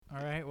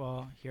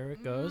here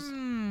it goes.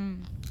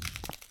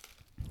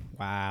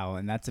 Wow,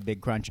 and that's a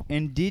big crunch.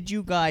 And did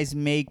you guys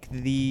make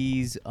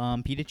these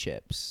pita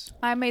chips?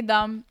 I made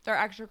them. They're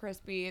extra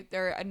crispy.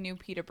 They're a new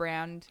pita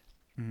brand,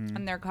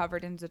 and they're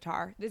covered in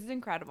za'atar. This is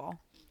incredible.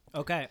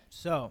 Okay,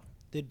 so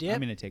the dip.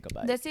 I'm gonna take a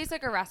bite. This tastes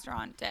like a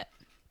restaurant dip.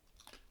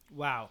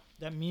 Wow,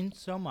 that means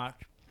so much.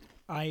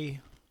 I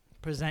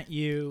present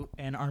you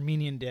an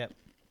Armenian dip.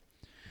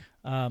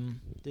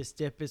 This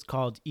dip is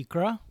called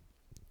ikra,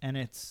 and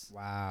it's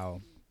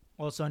Wow.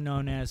 also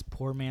known as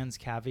poor man's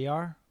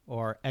caviar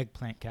or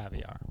eggplant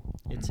caviar.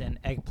 It's an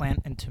eggplant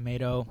and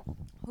tomato.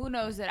 Who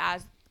knows it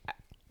as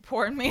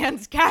poor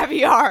man's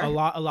caviar? A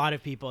lot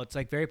of people. It's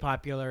like very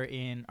popular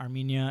in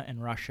Armenia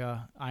and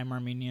Russia. I'm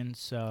Armenian,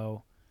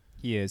 so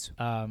He is.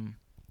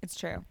 It's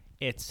true.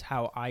 it's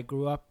how I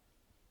grew up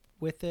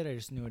with it. I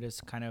just knew it as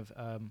kind of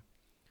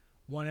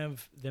one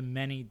of the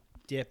many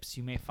dips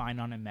you may find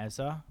on a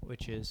mezza,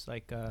 which is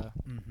like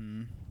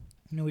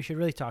we should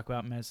really talk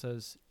about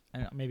mezzas.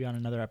 And maybe on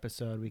another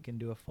episode we can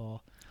do a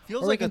full.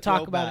 Feels Or we like can a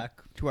talk about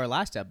throwback to our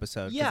last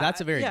episode, because Yeah,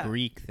 that's a very yeah.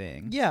 Greek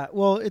thing. Yeah,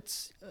 well,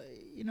 it's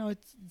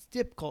it's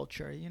dip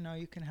culture.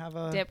 You can have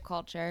a Dip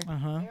culture.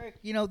 Eric,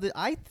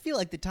 I feel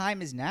like the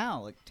time is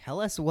now. Like, tell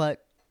us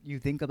what you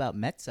think about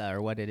mezza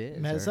or what it is.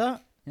 or-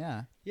 mezza.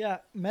 Yeah. Yeah,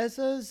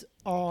 mezzas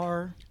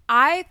are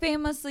I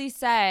famously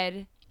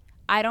said,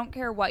 I don't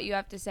care what you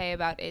have to say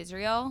about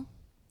Israel.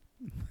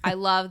 I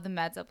love the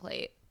mezza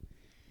plate.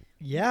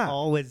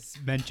 Always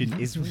mention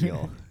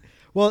Israel.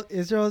 Well,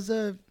 Israel's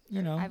I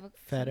have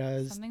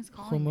fetas, something's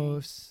calling me.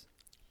 hummus.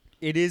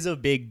 It is a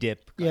big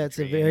dip country. Yeah, it's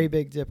a very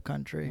big dip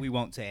country. We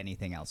won't say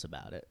anything else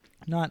about it.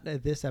 Not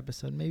at this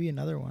episode, maybe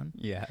another one.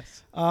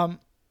 Yes.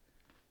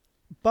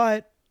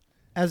 But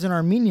as an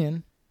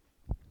Armenian,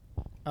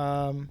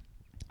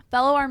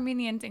 Fellow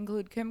Armenians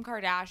include Kim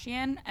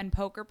Kardashian and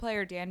poker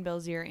player Dan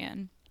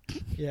Bilzerian.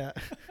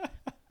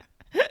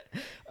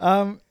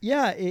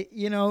 yeah,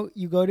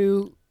 you go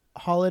to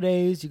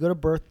holidays, you go to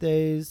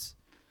birthdays,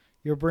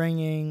 you're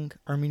bringing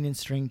Armenian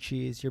string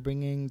cheese, you're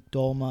bringing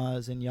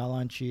dolmas and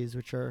yalan cheese,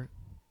 which are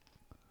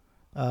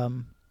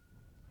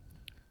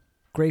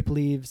grape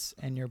leaves,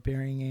 and you're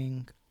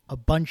bringing a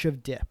bunch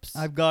of dips.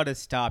 I've got to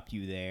stop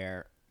you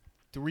there.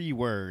 3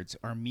 words: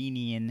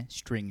 Armenian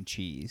string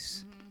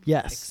cheese.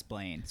 Yes.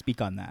 Explain.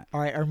 Speak on that. All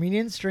right,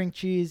 Armenian string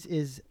cheese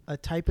is a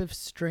type of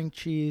string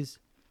cheese.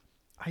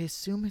 I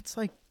assume it's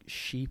like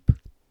sheep.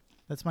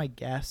 That's my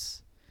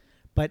guess.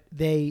 But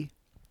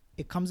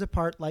it comes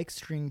apart like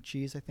string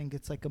cheese. I think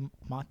it's like a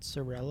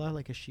mozzarella,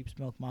 like a sheep's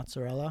milk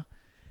mozzarella,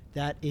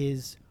 that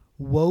is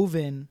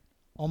woven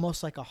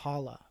almost like a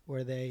challah,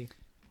 where they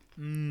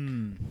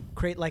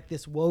create like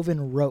this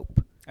woven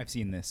rope. I've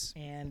seen this.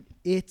 And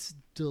it's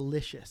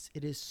delicious.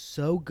 It is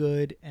so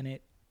good, and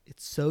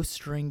it's so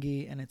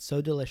stringy, and it's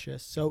so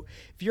delicious. So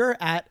if you're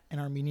at an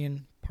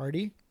Armenian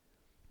party,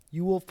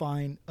 you will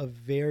find a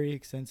very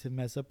extensive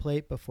mezza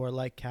plate before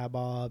like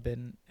kebab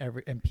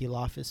and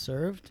pilaf is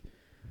served.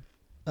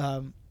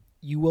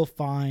 You will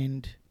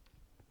find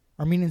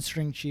Armenian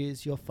string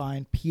cheese. You'll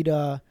find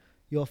pita.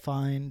 You'll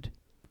find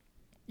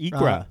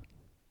Ikra.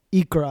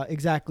 ikra,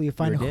 exactly. You'll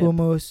find Your dip.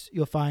 hummus.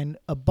 You'll find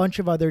a bunch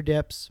of other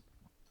dips.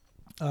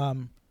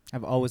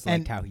 I've always liked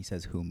and- how he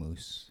says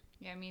hummus.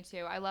 Yeah, me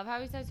too. I love how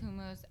he says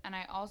hummus, and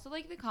I also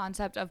like the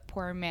concept of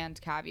poor man's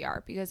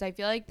caviar, because I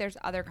feel like there's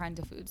other kinds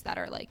of foods that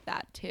are like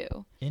that too.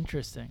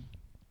 Interesting.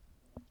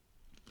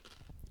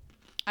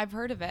 I've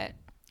heard of it.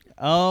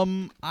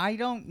 I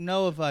don't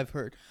know if I've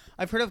heard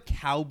of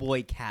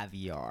cowboy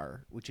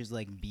caviar, which is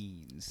like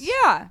beans.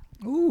 Yeah.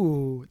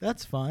 Ooh,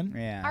 that's fun.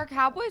 Yeah. Are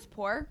cowboys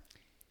poor?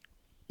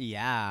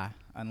 Yeah,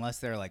 unless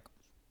they're like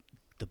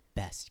the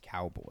best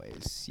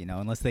cowboys,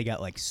 unless they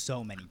got like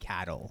so many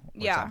cattle or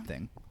Yeah.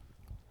 something.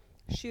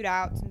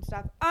 Shootouts and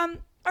stuff. All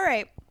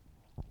right.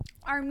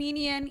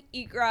 Armenian,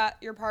 ikra,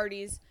 your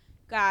parties.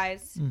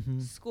 Guys,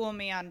 school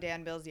me on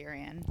Dan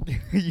Bilzerian.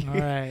 All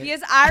right.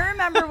 Because I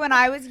remember when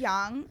I was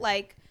young,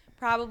 like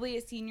probably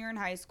a senior in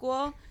high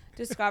school,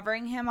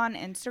 discovering him on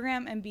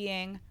Instagram and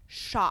being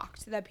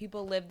shocked that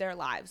people live their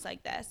lives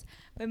like this.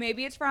 But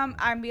maybe it's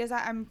because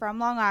I'm from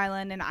Long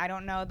Island and I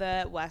don't know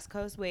the West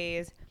Coast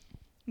ways.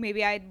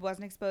 Maybe I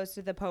wasn't exposed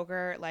to the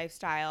poker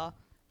lifestyle.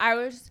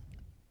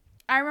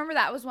 I remember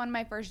that was one of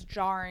my first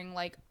jarring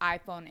like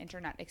iPhone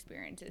internet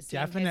experiences.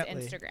 Seeing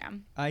Definitely. his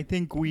Instagram. I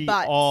think we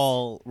But-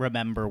 all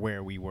remember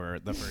where we were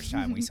the first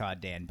time we saw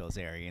Dan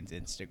Bilzerian's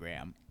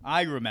Instagram.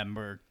 I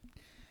remember,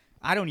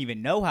 I don't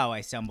even know how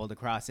I stumbled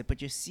across it, but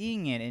just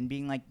seeing it and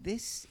being like,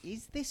 is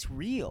this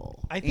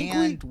real? I think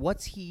and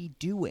what's he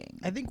doing?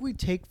 I think we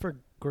take for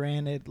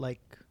granted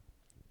like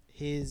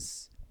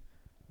his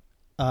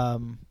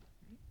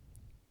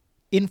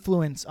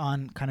influence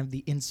on kind of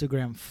the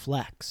Instagram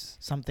flex,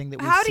 something that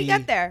we How'd see. he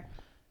get there?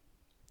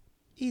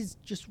 He's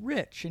just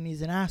rich and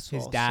he's an asshole.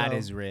 His dad so-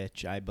 is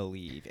rich, I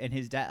believe, and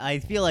his dad. I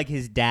feel like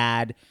his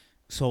dad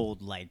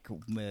sold like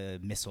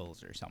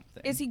missiles or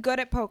something. Is he good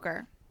at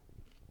poker?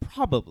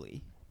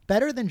 Probably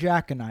better than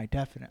Jack and I,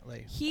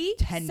 definitely. He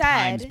 10 said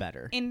times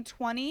better. in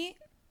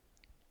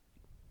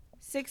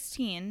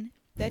 2016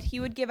 that he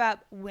would give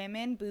up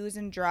women, booze,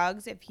 and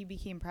drugs if he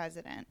became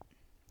president.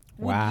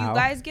 Would Wow. you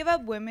guys give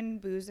up women,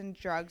 booze, and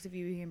drugs if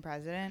you became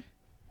president?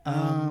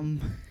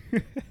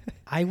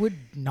 I would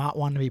not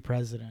want to be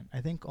president.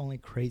 I think only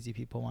crazy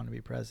people want to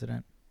be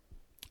president.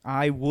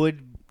 I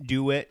would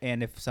do it,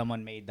 and if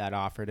someone made that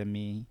offer to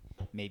me,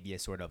 maybe a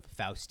sort of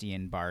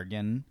Faustian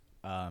bargain,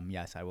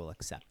 yes, I will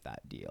accept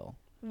that deal.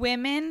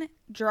 Women,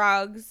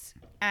 drugs,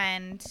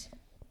 and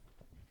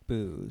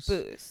Booze.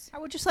 booze. I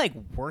would just like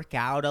work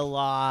out a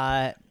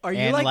lot. Are you,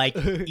 and like-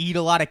 eat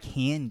a lot of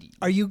candy?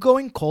 Are you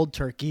going cold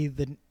turkey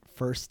the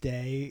first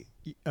day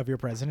of your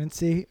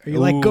presidency? Are you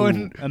like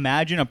going Ooh,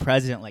 imagine a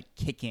president like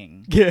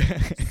kicking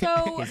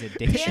So, his Dan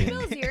addiction.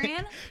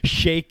 Bilzerian,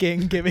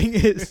 shaking, giving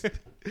his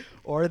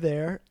or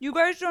there? you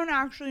guys don't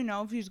actually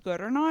know if he's good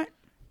or not?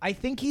 I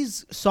think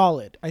he's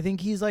solid. I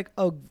think he's like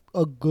a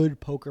good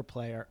poker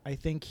player. I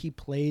think he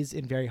plays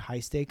in very high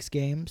stakes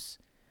games.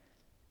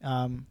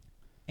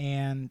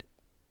 And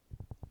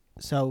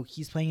so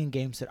he's playing in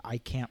games that I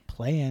can't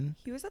play in.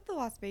 He was at the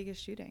Las Vegas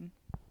shooting.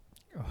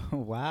 Oh,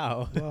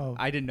 wow. Whoa.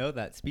 I didn't know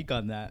that. Speak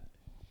on that.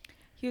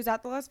 He was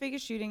at the Las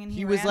Vegas shooting, and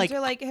he was, ran like- to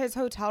like his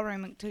hotel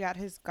room to get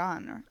his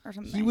gun or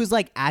something. He was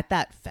like at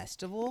that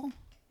festival?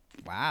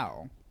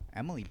 Wow.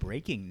 Emily,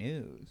 breaking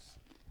news.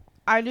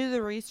 I do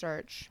the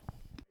research.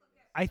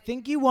 I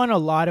think he won a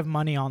lot of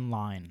money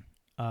online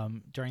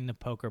during the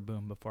poker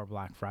boom before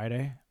Black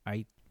Friday.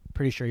 I'm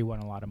pretty sure he won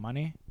a lot of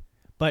money.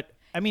 But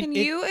I mean, Can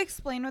you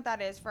explain what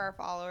that is for our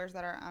followers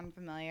that are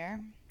unfamiliar?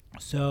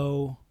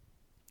 so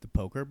The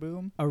poker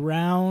boom?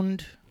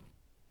 around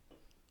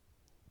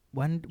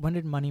when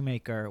did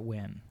Moneymaker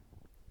win?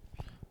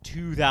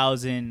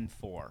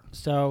 2004.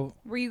 So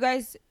Were you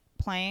guys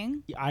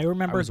playing? I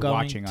remember I was going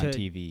watching to on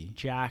TV.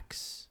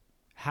 Jack's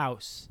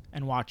house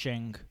and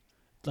watching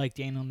like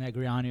Daniel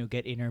Negreanu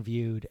get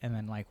interviewed and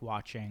then like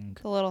watching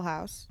The Little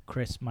House.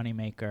 Chris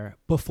Moneymaker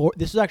before.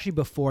 This was actually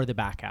before the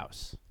back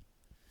house.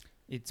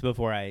 It's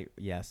before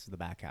the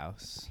back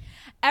house.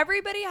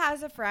 Everybody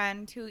has a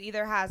friend who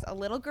either has a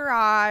little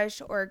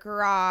garage or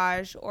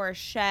a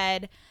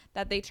shed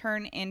that they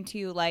turn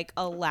into like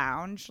a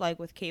lounge, like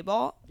with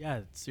cable.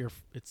 Yeah,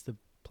 it's the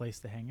place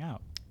to hang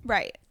out.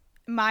 Right.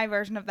 My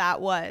version of that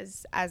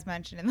was, as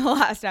mentioned in the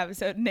last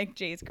episode, Nick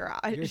J's You're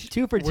garage.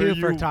 2 for Were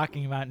 2 for you-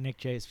 talking about Nick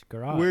J's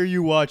garage. Where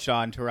you watched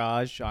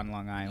Entourage on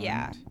Long Island.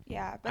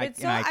 Yeah. But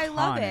it's so, and I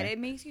love it. iconic. It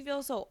makes you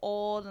feel so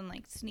old and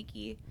like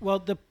sneaky. Well,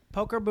 the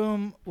poker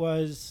boom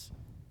was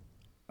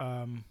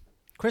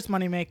Chris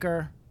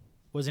Moneymaker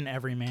was an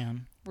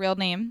everyman. Real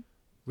name.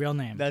 Real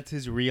name. That's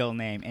his real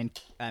name. And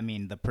I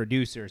mean, the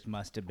producers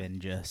must have been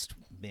just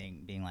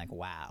being like,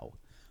 wow,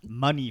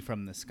 money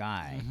from the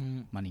sky.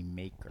 Money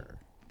maker.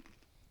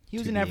 he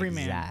was to an be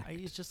everyman. exact.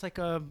 He's just like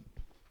a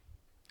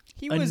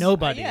He A was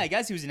nobody. Yeah, I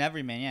guess he was an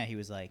everyman. Yeah, he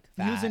was like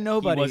fat. He was a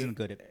nobody. He wasn't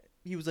good at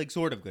He was like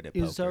sort of good at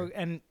he poker. was so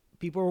and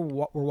people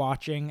were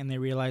watching and they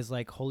realized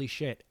like holy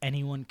shit,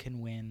 anyone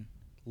can win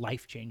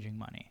life-changing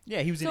money. Yeah,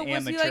 he was So an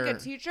was amateur. he like a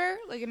teacher,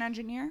 like an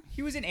engineer?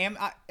 He was an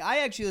I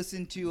actually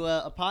listened to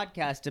a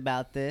podcast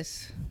about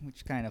this, which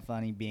is kind of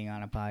funny being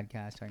on a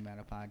podcast, talking about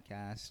a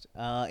podcast.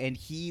 And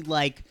he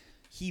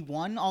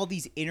won all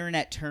these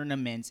internet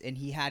tournaments, and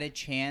he had a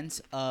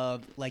chance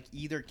of like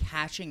either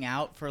cashing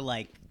out for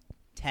like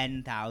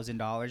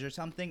 $10,000 or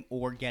something,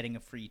 or getting a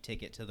free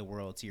ticket to the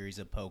World Series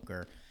of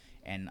Poker.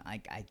 And I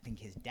think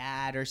his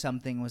dad or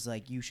something was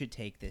like, "You should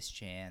take this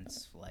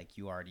chance. Like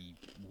you already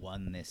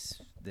won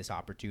this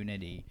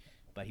opportunity."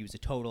 But he was a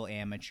total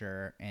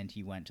amateur, and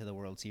he went to the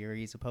World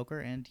Series of Poker,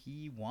 and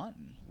he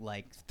won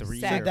like three.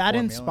 Sick. So or that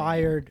 4 million.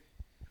 inspired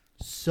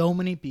so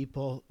many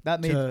people That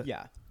made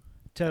to,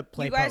 to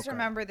play You guys poker.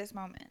 remember this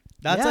moment.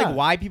 That's Yeah. like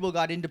why people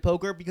got into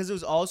poker, because it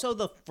was also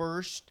the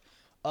first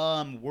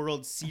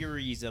World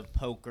Series of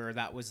Poker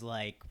that was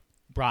like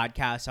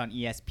broadcast on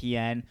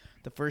ESPN.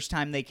 The first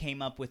time they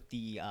came up with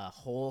the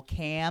whole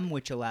cam,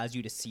 which allows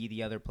you to see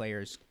the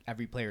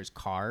every player's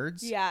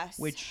cards. Yes.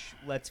 Which,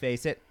 let's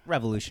face it,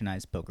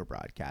 revolutionized poker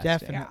broadcasting.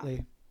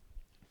 Definitely.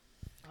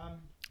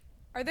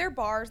 Are there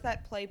bars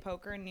that play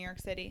poker in New York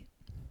City?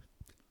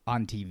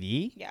 On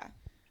TV. Yeah.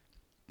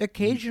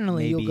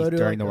 Occasionally Maybe you'll go to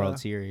during like the a World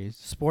Series.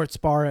 sports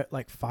bar at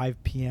like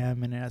 5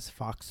 p.m. and it has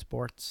Fox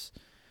Sports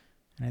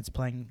and it's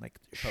playing like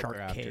Poker Shark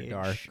After Cage.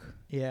 Dark.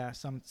 Yeah,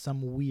 some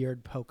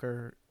weird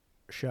poker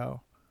show.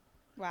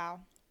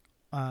 Wow.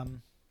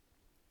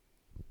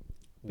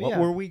 What yeah.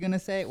 were we gonna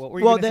say? What were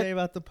you Well, gonna that- say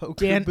about the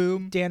poker Dan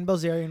boom? Dan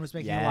Bilzerian was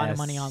making a lot of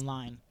money Yes.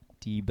 online.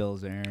 D.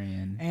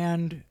 Bilzerian.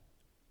 And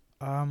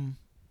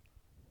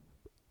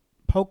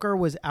poker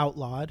was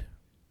outlawed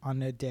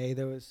on a day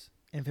that was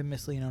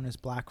infamously known as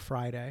Black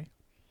Friday,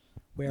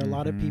 where a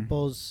lot of Mhm.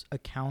 people's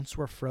accounts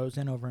were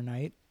frozen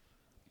overnight.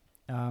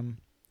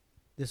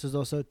 This was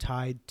also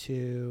tied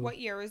to, What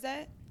year was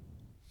it?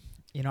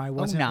 I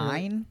wasn't really-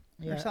 09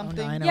 yeah, or something?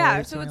 09, Yeah,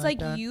 08, so something it's like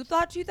that. you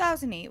thought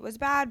 2008 was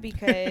bad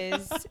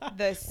because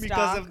the stock.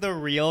 Because of the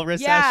real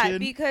recession. Yeah,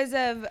 because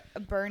of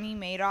Bernie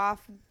Madoff,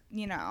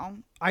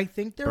 I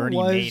think there Bernie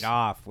was made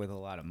off with a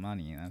lot of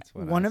money. That's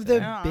what one I of the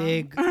say. Yeah.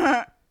 big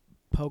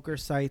poker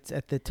sites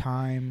at the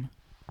time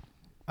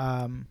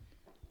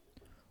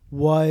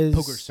was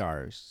Poker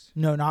Stars.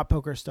 No, not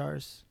Poker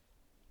Stars.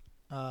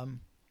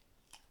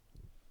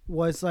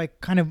 Was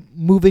like kind of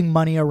moving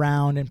money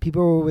around, and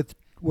people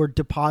were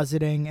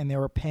depositing, and they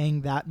were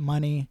paying that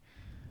money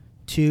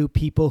to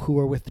people who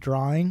were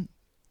withdrawing,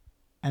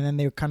 and then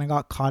they kind of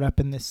got caught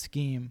up in this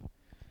scheme,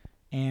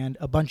 and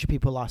a bunch of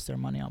people lost their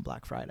money on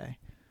Black Friday.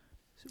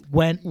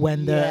 When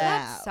the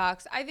That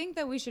sucks. I think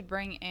that we should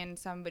bring in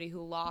somebody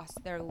who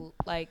lost their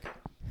like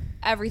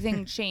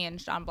everything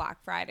changed on Black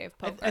Friday of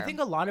poker. I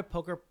think a lot of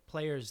poker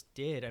players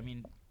did. I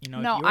mean, you know,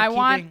 if no, you were I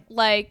want keeping-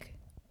 like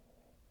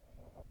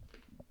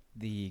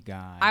The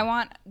guy. I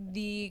want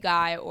the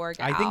guy or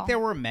gal. I think there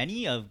were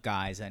many of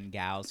guys and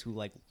gals who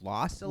like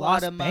lost a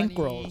lost lot of money.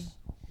 bankrolls.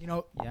 You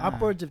know, Yeah.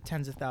 upwards of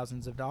tens of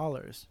thousands of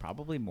dollars.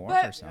 Probably more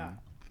But- for some.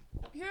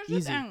 Here's Easy.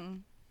 the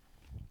thing.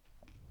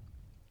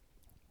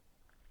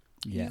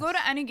 Yes. You go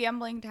to any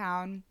gambling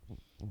town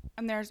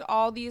and there's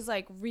all these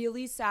like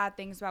really sad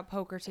things about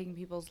poker taking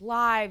people's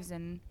lives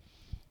and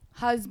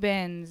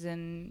husbands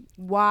and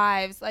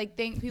wives, like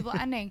people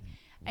ending.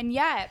 And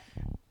yet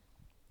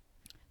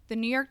the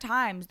New York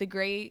Times, the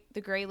gray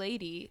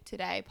lady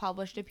today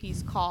published a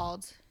piece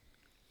called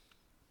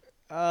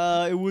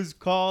It was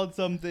called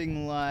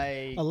something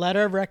like. A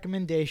Letter of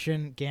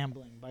Recommendation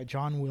Gambling by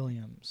John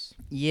Williams.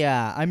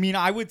 Yeah, I mean,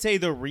 I would say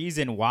the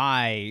reason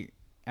why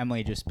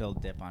Emily just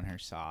spilled dip on her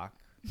sock.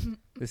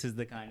 This is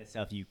the kind of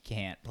stuff you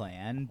can't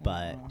plan,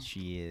 but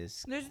she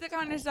is. This is the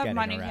kind of stuff getting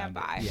money around can't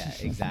it. buy. Yeah,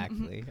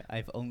 exactly.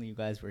 If only you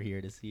guys were here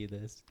to see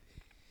this.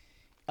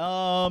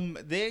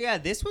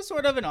 This was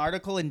sort of an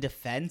article in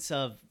defense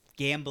of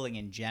gambling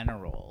in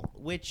general,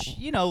 which,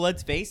 you know,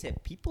 let's face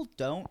it, people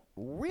don't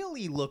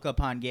really look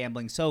upon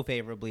gambling so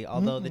favorably,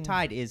 although the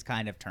tide is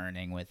kind of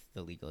turning with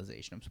the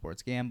legalization of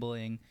sports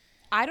gambling.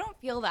 I don't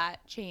feel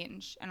that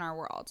change in our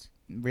world.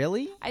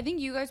 Really? I think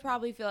you guys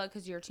probably feel it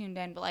because you're tuned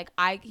in, but like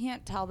I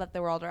can't tell that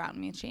the world around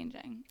me is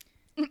changing.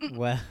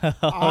 Well,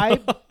 I-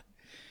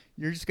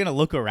 you're just gonna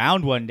look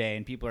around one day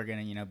and people are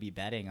gonna, you know, be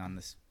betting on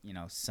this, you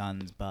know,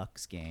 Suns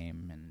Bucks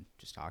game and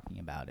just talking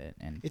about it,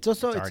 and It's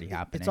also already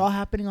happening. It's all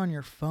happening on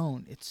your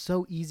phone. It's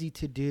so easy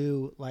to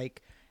do,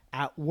 like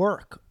at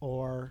work,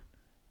 or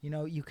you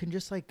know, you can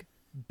just like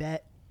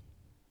bet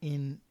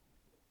in.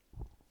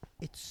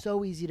 It's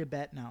so easy to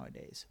bet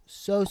nowadays.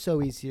 So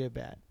easy to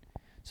bet.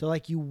 So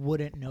like you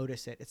wouldn't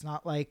notice it. It's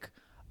not like,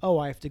 oh,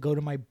 I have to go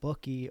to my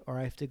bookie or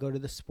I have to go to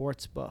the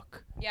sports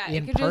book. Yeah,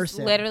 in it could just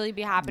person. literally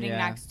be happening Yeah.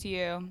 next to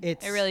you.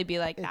 It's- It really be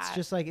like It's that.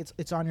 just like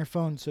it's on your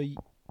phone, so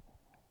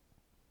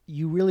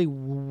you really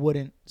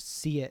wouldn't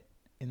see it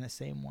in the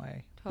same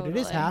way. But it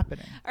is Totally.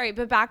 happening. All right,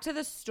 but back to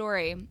the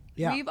story.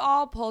 Yeah. We've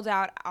all pulled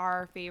out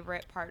our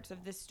favorite parts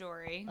of the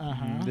story.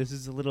 This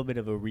is a little bit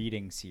of a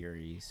reading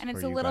series, And it's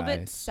for a you little bit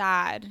guys.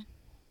 sad.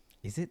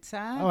 Is it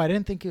sad? Oh, I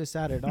didn't think it was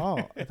sad at all.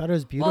 I thought it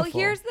was beautiful. Well,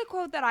 here's the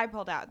quote that I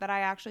pulled out that I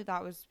actually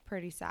thought was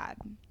pretty sad.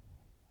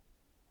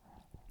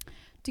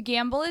 To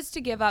gamble is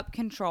to give up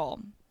control.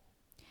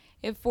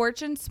 If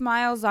fortune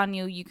smiles on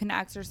you, you can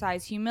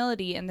exercise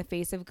humility in the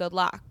face of good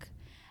luck.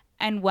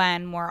 And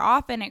when, more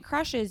often, it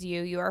crushes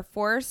you, you are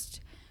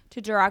forced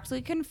to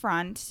directly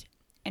confront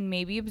and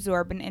maybe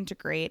absorb and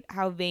integrate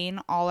how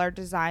vain all our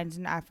designs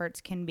and efforts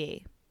can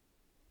be.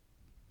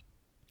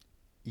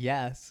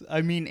 Yes.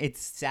 I mean, it's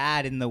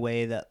sad in the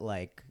way that,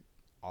 like,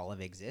 all of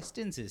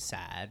existence is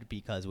sad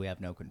because we have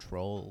no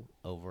control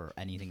over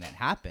anything that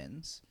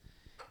happens.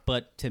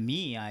 But to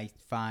me, I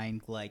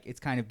find, like, it's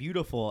kind of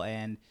beautiful.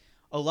 And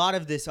a lot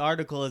of this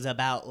article is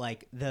about,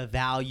 like, the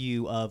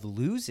value of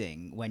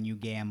losing when you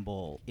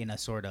gamble in a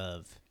sort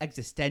of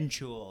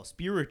existential,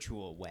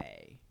 spiritual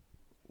way.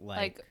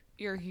 Like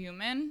you're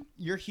human.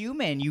 You're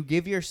human. You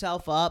give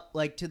yourself up,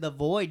 like, to the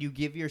void. You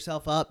give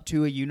yourself up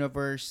to a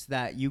universe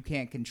that you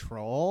can't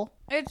control.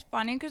 It's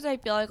funny because I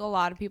feel like a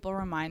lot of people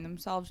remind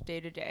themselves day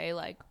to day,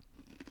 like,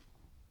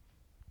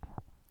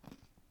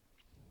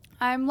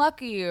 I'm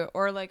lucky,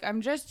 or like,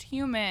 I'm just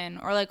human,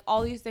 or like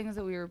all these things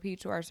that we repeat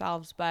to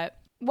ourselves. But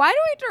why do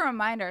we have to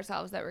remind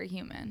ourselves that we're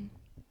human?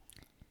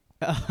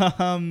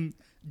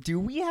 Do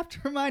we have to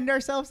remind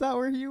ourselves that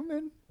we're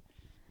human?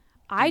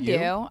 I you?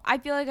 do. I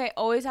feel like I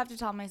always have to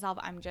tell myself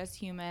I'm just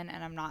human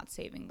and I'm not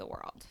saving the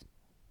world.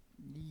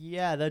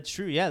 Yeah, that's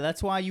true. Yeah,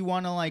 that's why you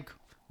want to, like,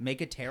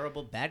 make a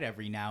terrible bet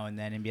every now and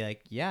then and be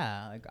like,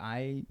 yeah, like,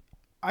 I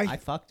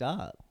fucked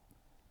up.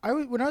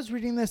 When I was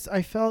reading this,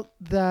 I felt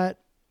that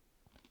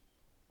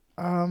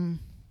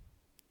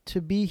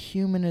to be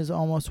human is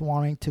almost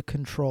wanting to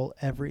control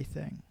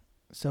everything.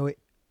 So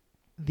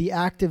the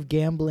act of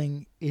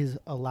gambling is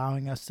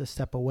allowing us to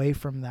step away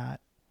from that,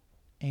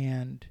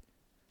 and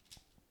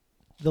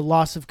the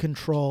loss of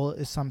control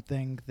is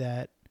something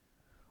that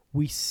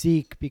we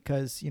seek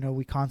because, you know,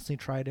 we constantly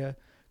try to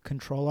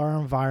control our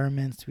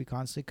environments. We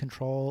constantly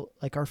control,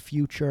 like, our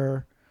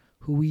future,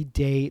 who we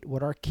date,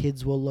 what our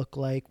kids will look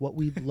like, what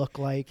we look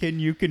like. Can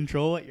you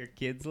control what your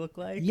kids look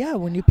like? Yeah,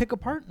 when you pick a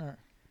partner.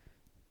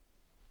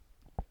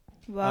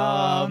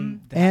 Well,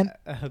 And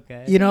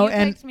okay. you know, you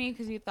and picked me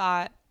because you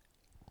thought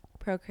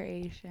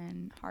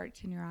procreation,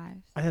 hearts in your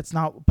eyes. That's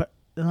not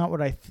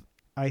what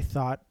I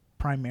thought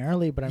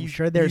primarily, but I'm You-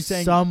 sure you there's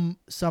saying-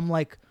 some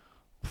like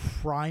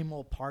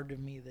primal part of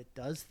me that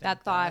does think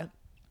That thought.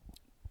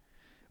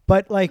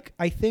 But like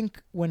I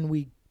think when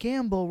we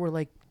gamble, we're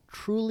like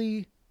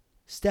truly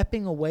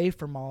stepping away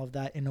from all of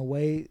that in a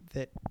way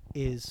that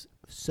is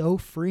so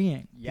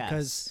freeing. Yes.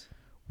 Because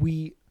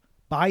we,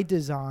 by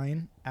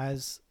design,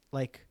 as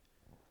like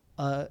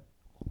a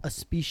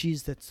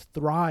species that's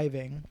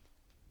thriving,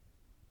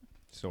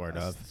 Sort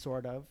of.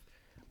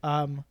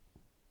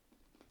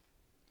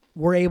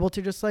 we're able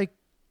to just like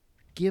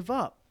give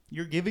up.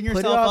 You're giving Put it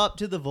yourself up. up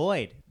to the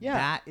void. Yeah.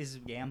 That is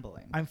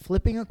gambling. I'm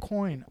flipping a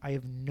coin. I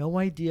have no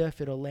idea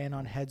if it'll land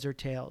on heads or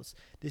tails.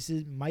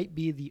 Might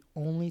be the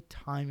only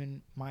time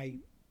in my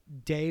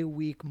day,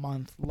 week,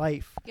 month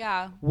life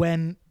Yeah.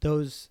 when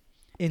those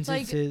It's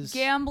like instances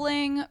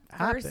gambling,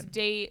 happen. first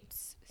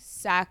dates,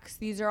 sex.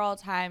 These are all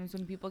times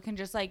when people can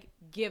just like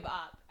give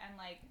up and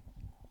like,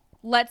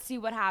 let's see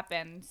what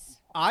happens.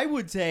 I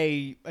would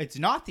say it's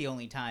not the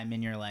only time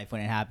in your life when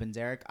it happens,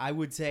 Eric. I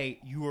would say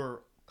you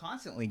are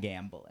constantly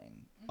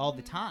gambling all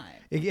the time.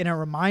 and it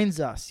reminds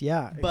us,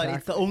 yeah. But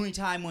it's the exactly. only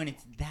time when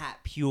it's that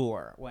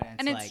pure. When it's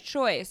And it's like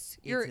choice.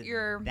 it's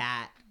You're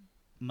that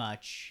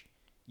much.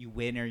 You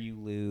win or you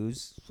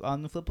lose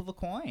on the flip of a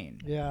coin.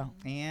 Yeah.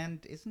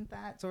 And isn't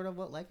that sort of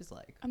what life is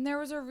like? And there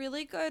was a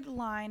really good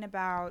line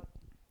about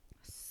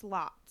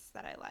slots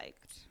that I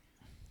liked.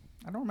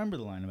 I don't remember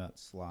the line about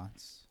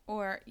slots.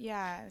 Or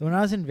yeah. When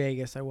I was in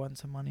Vegas, I won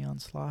some money on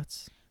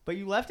slots. But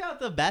you left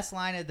out the best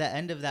line at the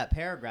end of that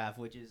paragraph,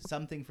 which is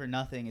something for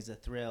nothing is a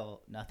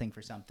thrill, nothing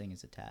for something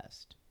is a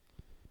test.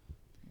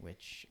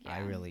 Which I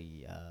Yeah.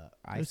 really,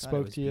 I It thought spoke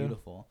it was to you.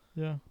 beautiful.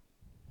 Yeah.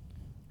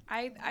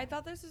 I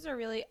thought this was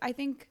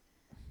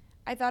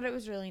I thought it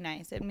was really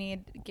nice. It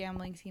made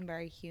gambling seem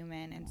very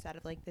human instead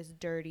of like this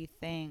dirty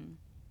thing.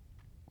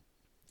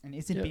 And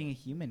isn't Yeah. being a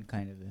human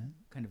kind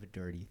of a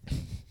dirty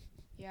thing?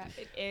 Yeah,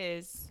 it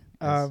is.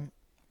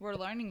 We're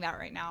learning that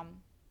right now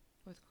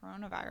with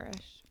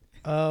coronavirus.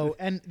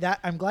 And that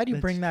I'm glad you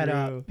That's bring that true.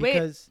 up Wait.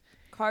 because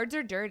Cards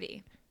are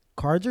dirty.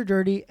 cards are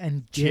dirty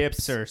and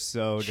Chips are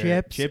so dirty.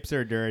 Chips, Chips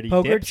are dirty.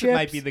 poker Dips might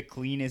chips. be the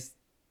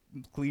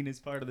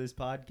cleanest part of this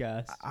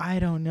podcast. I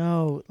don't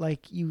know.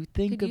 Like you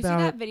think Did you see that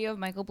about video of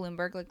Michael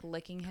Bloomberg like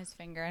licking his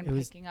finger and It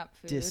was picking up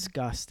food?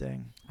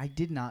 disgusting. I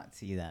did not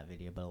see that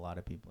video, but a lot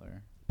of people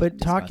are. But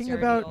Disgusting. talking Dirty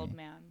about old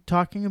man.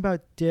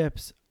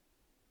 dips,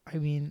 I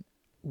mean,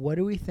 what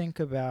do we think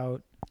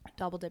about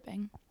Double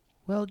dipping.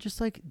 well, just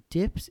like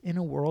dips in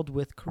a world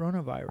with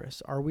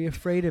coronavirus? Are we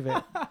afraid of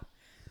it?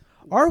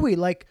 Are we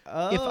like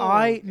if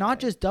I not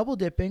just double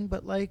dipping,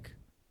 but like,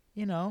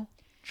 you know,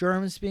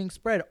 germs being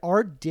spread?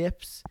 Are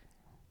dips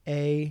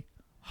a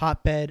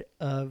hotbed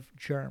of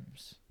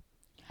germs?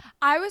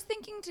 I was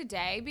thinking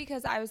today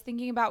because I was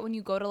thinking about when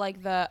you go to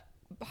like the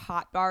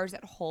hot bars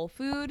at Whole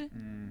Food,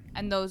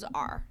 and those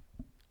are.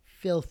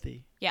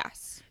 Filthy.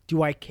 Yes.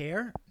 Do I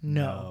care?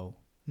 No,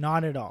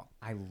 not at all.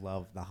 I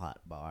love the hot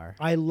bar.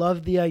 I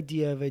love the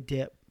idea of a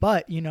dip,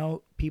 but you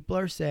know, people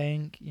are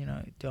saying, you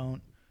know,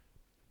 don't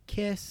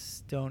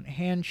kiss, don't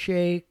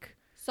handshake.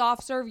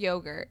 Soft serve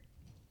yogurt.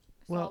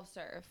 Well- Soft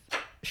serve.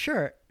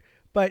 Sure,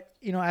 but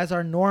you know, as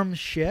our norms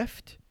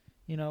shift,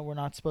 you know, we're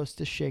not supposed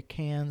to shake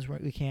hands.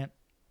 We can't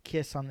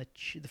kiss on the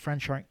the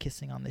French aren't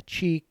kissing on the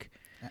cheek.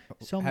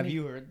 So Have many-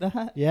 you heard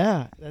that?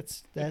 Yeah,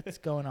 that's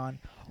going on.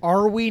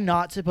 Are we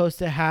not supposed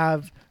to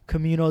have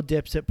communal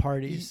dips at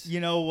parties You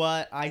know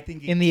what? I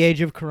think in the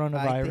age of I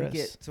coronavirus? think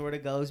it sort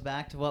of goes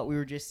back to what we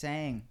were just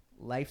saying.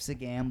 Life's a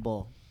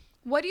gamble,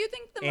 What do you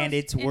think the and most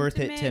it's worth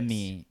it to intimate-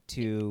 me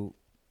to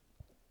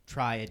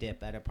try a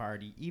dip at a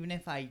party, even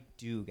if I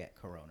do get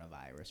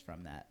coronavirus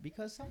from that,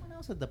 because someone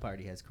else at the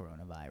party has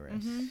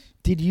coronavirus. Mhm.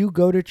 Did you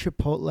go to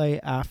Chipotle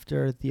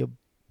after the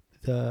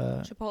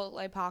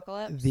Chipotle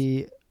apocalypse.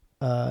 E.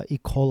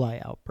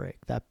 coli outbreak,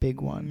 that big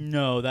one?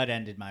 No, that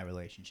ended my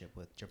relationship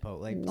with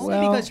Chipotle. Only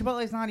Well- because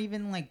Chipotle's not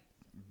even like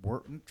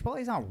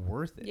Chipotle's not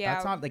worth it. Yeah.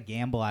 That's not the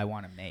gamble I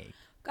want to make.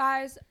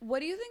 Guys, what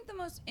do you think the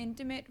most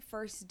intimate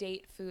first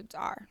date foods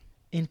are?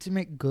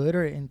 Intimate good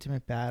or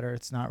intimate bad, or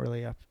it's not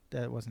really up.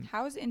 That wasn't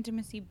How is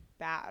intimacy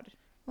bad?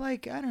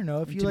 like, I don't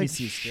know, if you like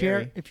Intimacy is share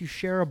scary. if you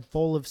share a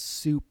bowl of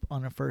soup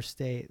on a first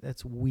date,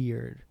 that's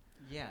weird.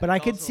 Yeah, But I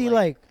could see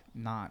like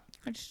not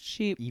It's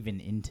cheap. even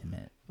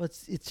intimate. well,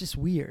 it's just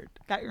weird.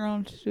 Got your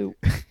own soup.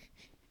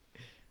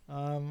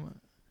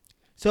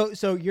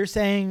 So you're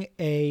saying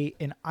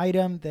an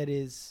item that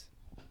is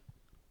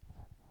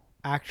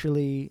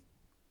actually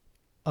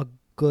a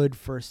good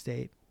first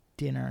date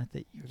dinner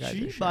that you guys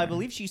are I sharing.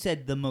 believe she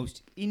said the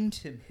most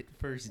intimate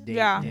first date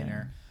Yeah.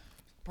 dinner.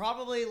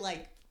 Probably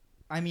like,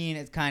 I mean,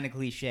 it's kind of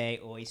cliche.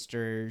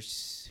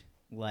 Oysters,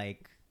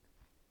 like,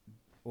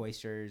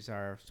 oysters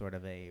are sort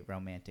of a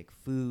romantic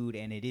food,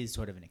 and it is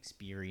sort of an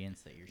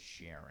experience that you're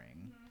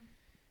sharing.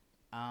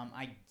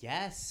 I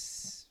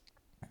guess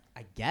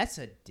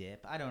a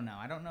dip. I don't know.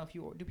 I don't know if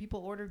do people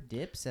order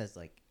dips as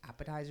like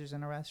appetizers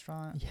in a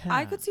restaurant. Yeah.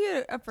 I could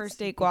see a first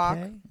date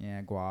guac. Okay.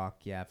 Yeah, guac.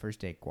 Yeah, first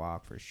date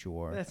guac for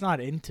sure. That's not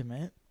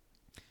intimate.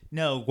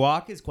 No,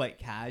 guac is quite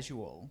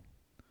casual.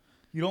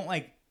 You don't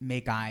like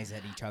make eyes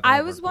at each other. I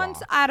over was once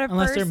guac. at a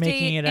Unless they're first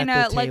making date it in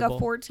at the like a table.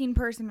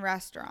 14-person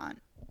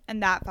restaurant,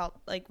 and that felt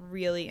like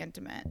really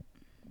intimate.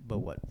 But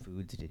what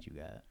foods did you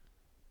get?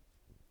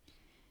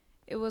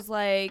 It was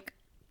like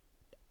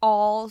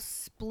all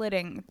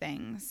splitting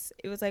things.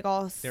 It was like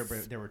all There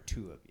were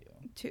two of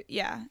you.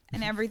 yeah,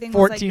 and everything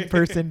was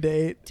 14-person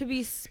date. to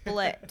be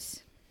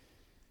split.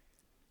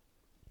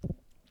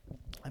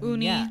 I mean,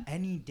 Uni. yeah,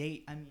 any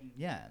date. I mean,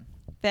 yeah.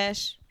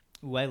 Fish.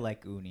 Ooh, I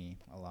like uni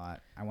a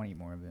lot. I want to eat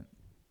more of it.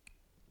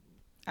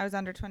 I was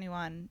under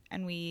 21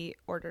 and we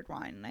ordered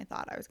wine and I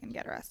thought I was going to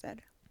get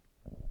arrested.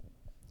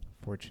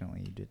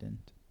 Fortunately, you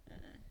didn't.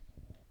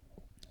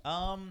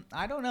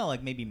 I don't know.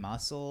 Like maybe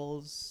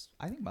mussels.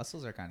 I think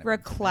mussels are kind of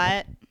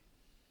Raclette.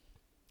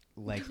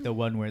 like the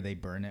one where they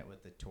burn it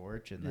with the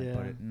torch and then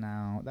put Yeah. it.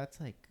 No, that's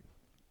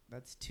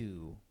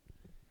too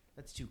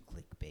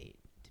clickbait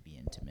to be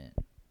intimate.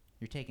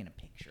 You're taking a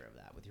picture of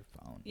that with your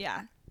phone.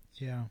 Yeah.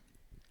 Yeah.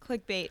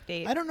 Clickbait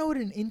date. I don't know what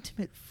an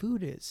intimate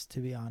food is, to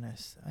be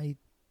honest.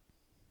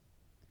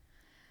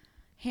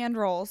 Hand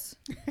rolls.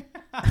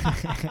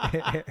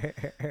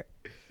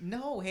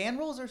 No, hand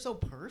rolls are so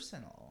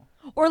personal.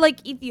 Or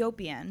like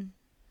Ethiopian.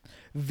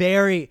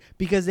 Very,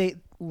 because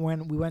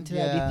when we went to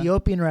that Yeah.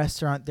 Ethiopian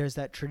restaurant, there's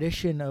that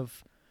tradition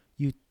of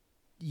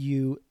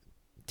you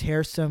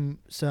tear some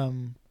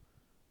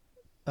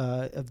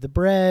of the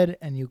bread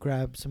and you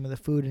grab some of the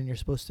food and you're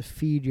supposed to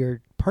feed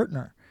your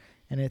partner,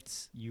 and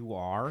it's You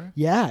are?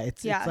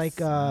 Yes. like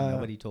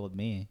Nobody told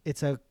me.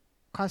 it's a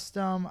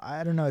custom.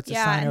 I don't know. It's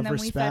Yeah, a sign and of then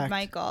respect. we fed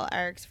Michael,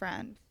 Eric's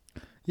friend.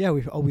 Yeah,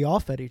 we all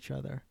fed each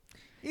other.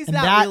 Is And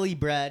that, that- really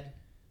bread?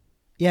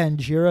 Yeah,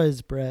 injera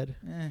is bread.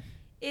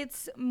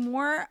 It's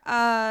more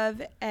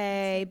of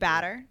a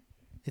batter.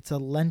 It's a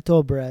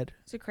lentil bread.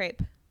 It's a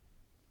crepe.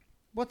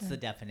 What's the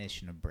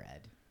definition of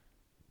bread?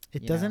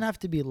 It You doesn't know. have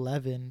to be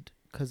leavened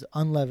because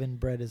unleavened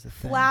bread is a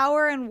thing.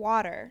 Flour and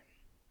water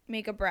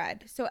make a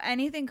bread. So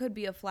anything could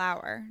be a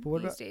flour But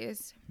what these about-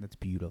 days. That's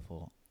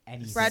beautiful.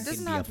 Anything Bread can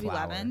doesn't be a have to be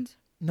flour. leavened.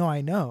 No,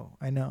 I know.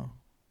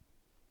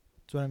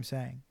 That's what I'm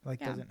saying. Like,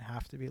 Yeah. doesn't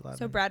have to be leavened.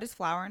 So bread is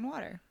flour and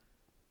water.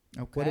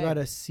 Okay. What about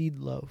a seed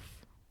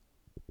loaf?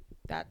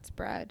 That's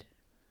bread.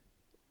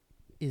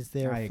 Is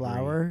there I agree.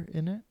 flour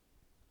in it?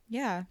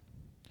 Yeah.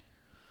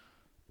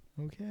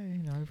 Okay,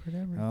 now I've heard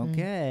everything.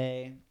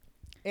 Okay.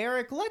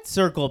 Eric, let's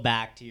circle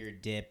back to your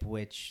dip,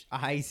 which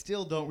I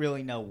still don't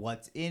really know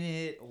what's in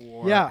it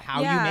or Yeah.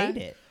 how Yeah. you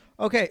made it.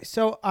 Okay,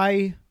 so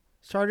I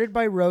started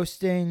by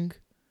roasting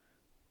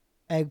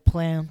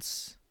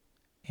eggplants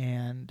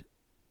and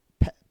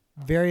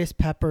various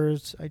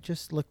peppers. I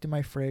just looked in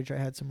my fridge. I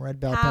had some red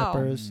bell How?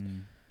 peppers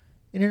Mm.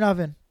 in an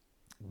oven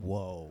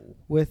Whoa.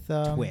 with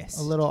Twist.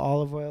 a little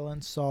olive oil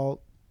and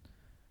salt.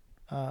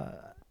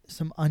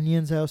 Some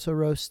onions I also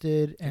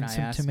roasted Can and I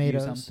some ask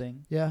tomatoes. you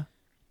something? Yeah.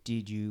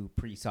 Did you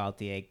pre-salt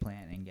the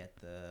eggplant and get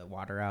the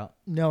water out?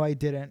 No, I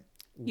didn't.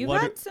 You've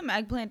What had some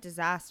eggplant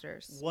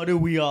disasters. What do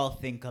we all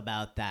think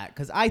about that?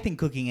 Because I think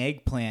cooking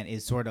eggplant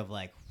is sort of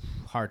like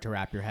hard to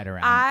wrap your head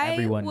around. I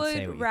Everyone say what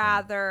would you think.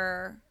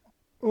 rather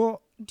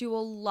Well, do a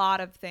lot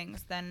of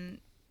things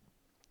than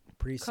cook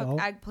pre-salt.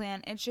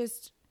 eggplant. It's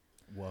just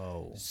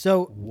Whoa.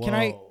 So can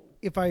I, Whoa.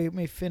 if I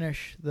may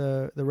finish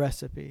the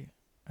recipe?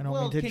 I don't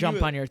Well, mean to can jump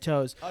you- on your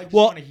toes. I just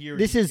Well, wanna hear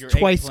this is your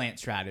twice. eggplant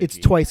strategy. It's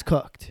twice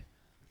cooked.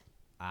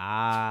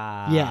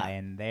 Ah. Yeah.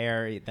 And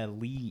there the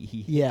lead.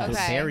 Yeah. Okay.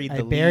 Buried the I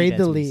lead, buried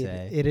the as we lead.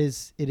 say.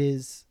 It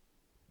is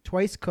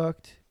twice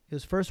cooked. It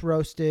was first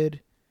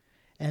roasted,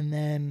 and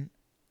then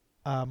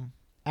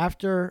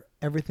after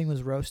everything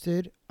was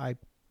roasted, I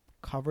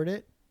covered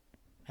it.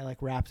 I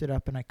like wrapped it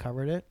up and I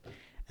covered it,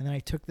 and then I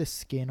took the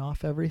skin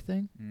off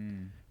everything.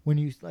 Mm. When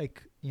you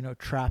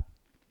trap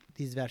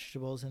these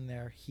vegetables in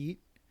their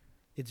heat,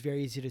 it's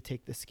very easy to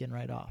take the skin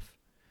right off.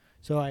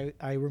 So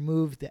I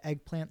removed the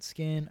eggplant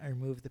skin, I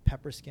removed the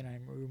pepper skin, I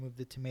removed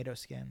the tomato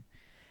skin.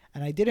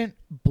 And I didn't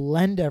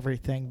blend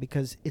everything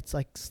because it's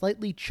like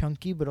slightly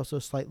chunky but also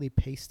slightly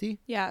pasty.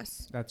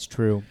 yes. That's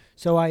true.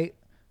 So I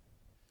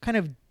kind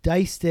of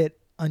diced it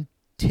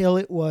until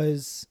it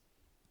was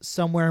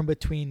somewhere in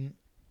between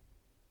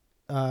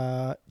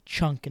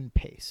chunk and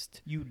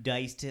paste. You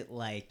diced it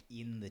like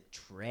in the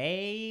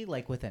tray,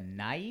 like with a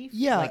knife?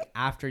 Yeah. Like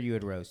after you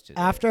had roasted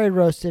After I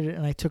roasted it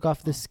and I took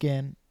off the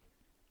skin,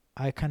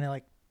 I kind of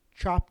like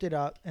chopped it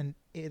up, and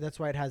that's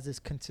why it has this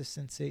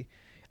consistency.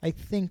 I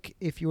think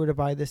if you were to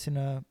buy this in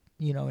a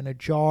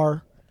jar,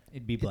 it.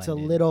 It'd be blended. it's a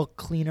little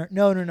cleaner.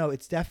 No,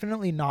 it's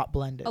definitely not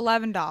blended.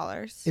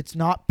 $11. It's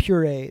not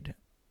pureed.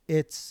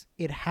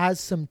 It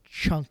has some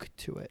chunk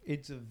to it.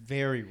 It's a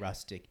very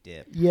rustic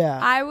dip. Yeah.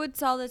 I would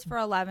sell this for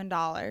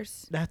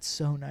 $11. That's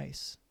so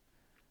nice.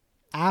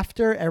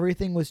 After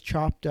everything was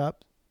chopped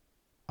up,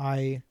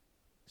 I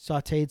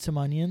sauteed some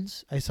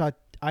onions. I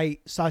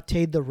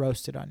sauteed the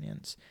roasted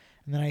onions,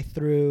 and then I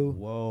threw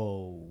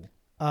Whoa.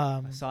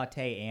 A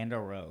saute and a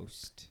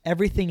roast.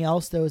 Everything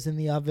else that was in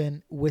the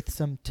oven with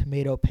some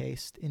tomato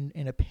paste in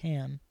a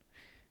pan.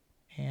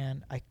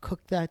 And I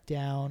cooked that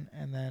down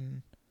and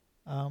then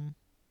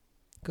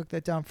cooked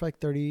that down for like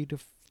 30 to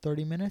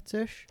 30 minutes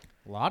ish.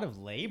 A lot of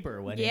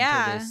labor went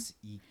Yeah. into this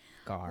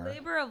ikar.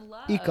 Labor of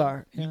love.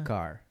 Ikar. Yeah.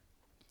 Ikar.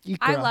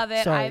 I Ikra. love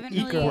it. Sorry, I haven't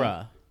really-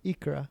 Ikra.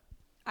 Ikra.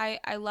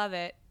 I love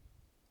it.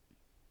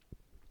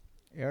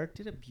 Eric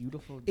did a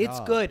beautiful job. It's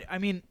good. I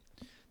mean,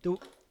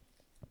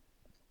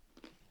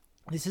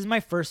 this is my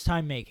first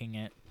time making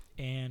it,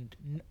 and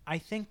I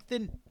think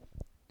that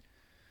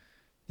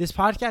this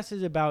podcast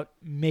is about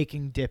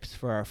making dips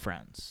for our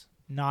friends,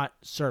 not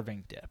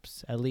serving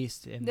dips. At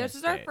least in This this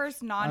is our stage.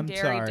 first I'm non-dairy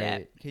sorry.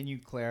 dip. Can you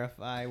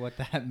clarify what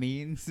that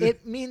means?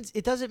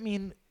 It doesn't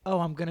mean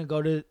I'm gonna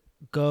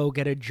go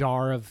get a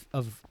jar of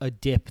a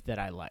dip that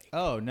I like.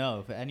 Oh no!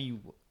 If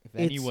It's-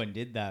 anyone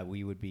did that,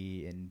 we would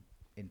be in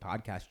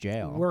podcast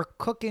jail. We're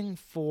cooking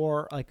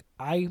for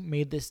I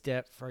made this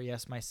dip for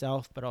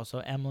myself, but also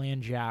Emily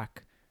and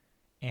Jack,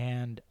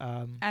 and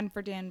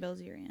For Dan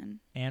Bilzerian.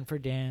 and for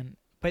Dan.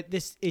 But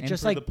it and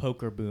just for the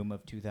poker boom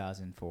of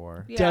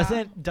 2004.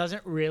 Yeah.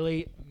 doesn't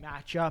really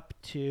match up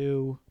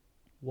to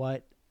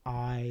what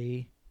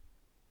I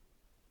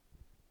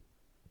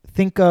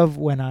think of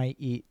when I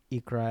eat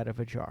ikra out of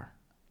a jar.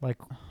 Like,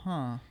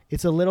 Huh.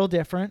 it's a little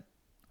different,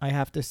 I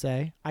have to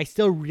say. I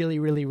still really,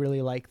 really,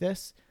 really like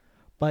this,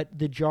 but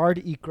the jarred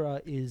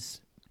ikra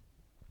is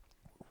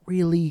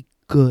really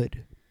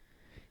good.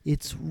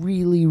 It's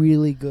really,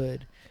 really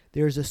good.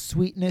 There's a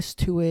sweetness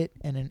to it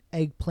and an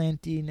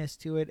eggplantiness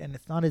to it, and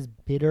it's not as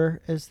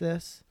bitter as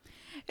this.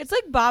 It's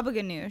like baba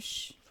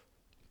ganoush.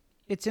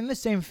 It's in the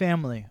same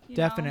family, You know?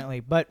 definitely.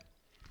 But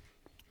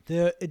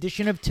the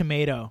addition of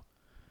tomato,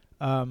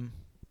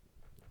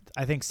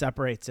 I think,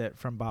 separates it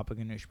from baba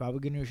ganoush. Baba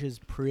ganoush is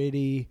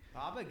pretty,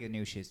 Baba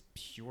ganoush is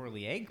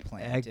purely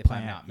eggplant, if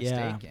I'm Eggplant, not yeah.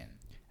 mistaken.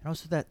 and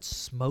also that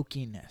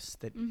smokiness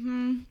that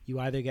Mm-hmm. you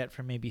either get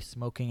from maybe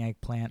smoking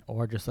eggplant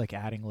or just like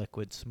adding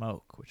liquid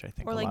smoke, which I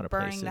think Or a lot like of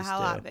burning places the hell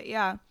do. out of it.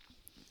 Yeah.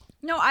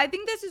 No, I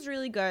think this is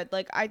really good.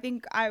 Like, I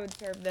think I would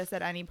serve this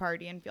at any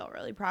party and feel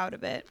really proud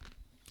of it.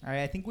 All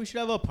right, I think we should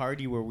have a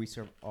party where we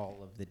serve all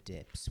of the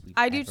dips we've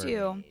I do ever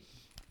too. made.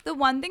 The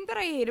one thing that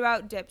I hate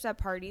about dips at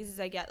parties is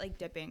I get like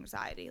dip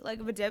anxiety. Like,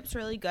 if a dip's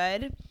really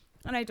good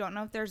and I don't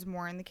know if there's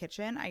more in the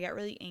kitchen, I get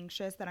really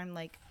anxious that I'm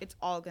like, it's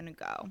all gonna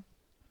go.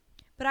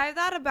 But I have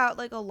that about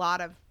like a lot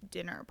of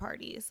dinner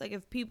parties. Like,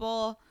 if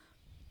people,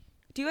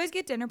 do you guys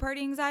get dinner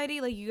party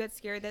anxiety? Like, you get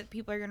scared that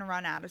people are gonna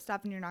run out of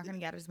stuff and you're not gonna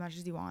get as much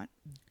as you want.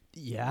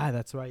 Yeah,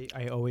 that's why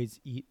I always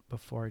eat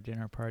before a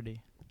dinner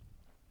party.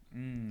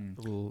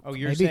 Oh,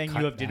 you're Maybe saying cut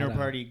you have that dinner out.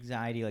 party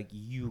anxiety, like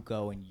you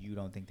go and you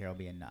don't think there'll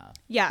be enough.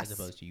 Yes. As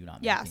opposed to you not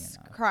making Yes,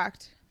 enough.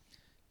 correct.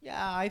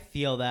 Yeah, I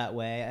feel that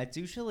way. It's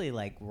usually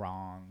like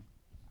wrong.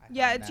 I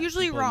Yeah, find it's that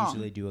usually people wrong.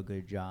 usually do a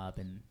good job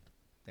and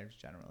there's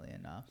generally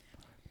enough.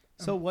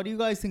 So what do you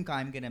guys think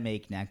I'm going to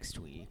make next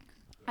week?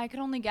 I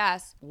can only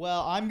guess.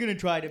 Well, I'm going to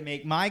try to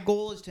make, my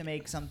goal is to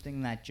make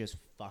something that just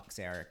fucks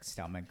Eric's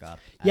stomach up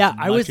Yeah,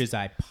 as much as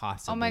I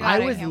possibly Oh my God,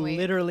 I I was can't wait.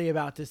 literally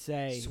about to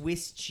say,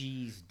 Swiss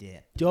cheese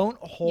dip. don't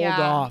hold Yeah.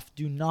 off.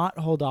 Do not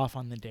hold off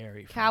on the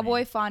dairy.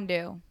 Cowboy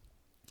fondue.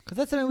 Because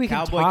that's something we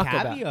can Cowboy talk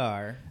about.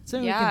 caviar. That's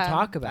something we Yeah. can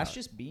talk about. That's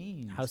just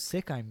beans. how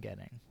sick I'm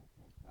getting.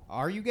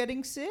 Are you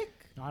getting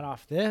sick? Not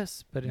off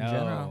this, but in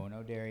general.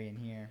 No dairy in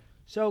here.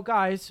 So,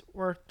 guys,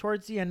 we're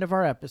towards the end of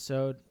our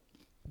episode.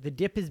 The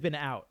dip has been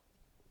out.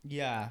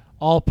 Yeah.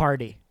 All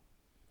party.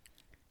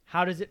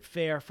 How does it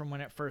fare from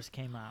when it first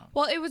came out?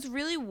 Well, it was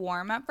really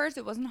warm at first.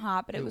 It wasn't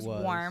hot, but it It was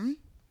was. warm.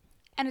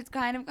 And it's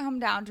kind of come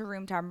down to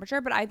room temperature,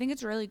 but I think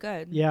it's really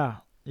good. Yeah.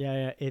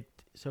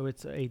 So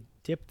it's a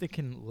dip that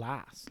can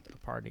last a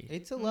party.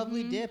 It's a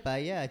lovely Mm-hmm. dip.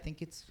 I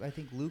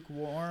think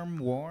lukewarm,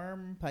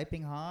 warm,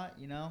 piping hot,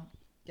 you know.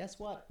 Guess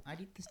what?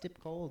 I'd eat this dip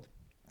cold.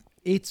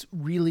 It's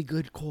really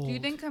good cold. Do you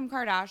think Kim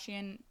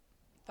Kardashian,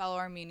 fellow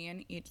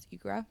Armenian, eats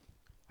ikra?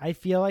 I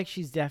feel like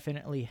she's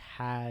definitely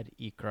had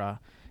ikra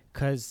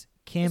because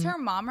Kim. Is her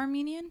mom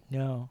Armenian?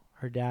 No,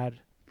 her dad.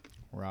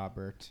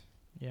 Robert.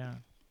 Yeah.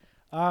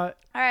 All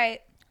right.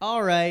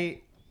 All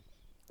right.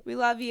 We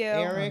love you.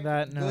 Eric,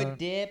 that good note-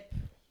 dip.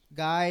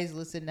 Guys,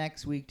 listen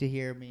next week to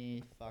hear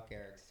me fuck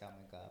Eric's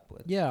stomach up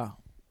with. Yeah.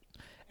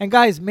 And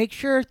guys, make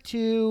sure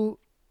to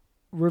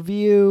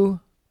review,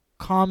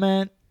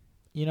 comment,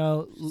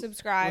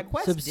 Subscribe.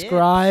 Request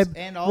subscribe, dips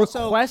and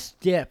also request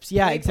dips.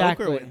 Yeah, play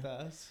exactly. poker with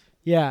us.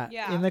 Yeah,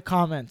 Yeah. in the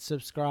comments,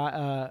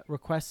 subscribe,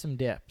 request some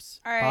dips.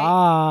 All right.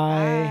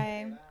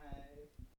 Bye. Bye.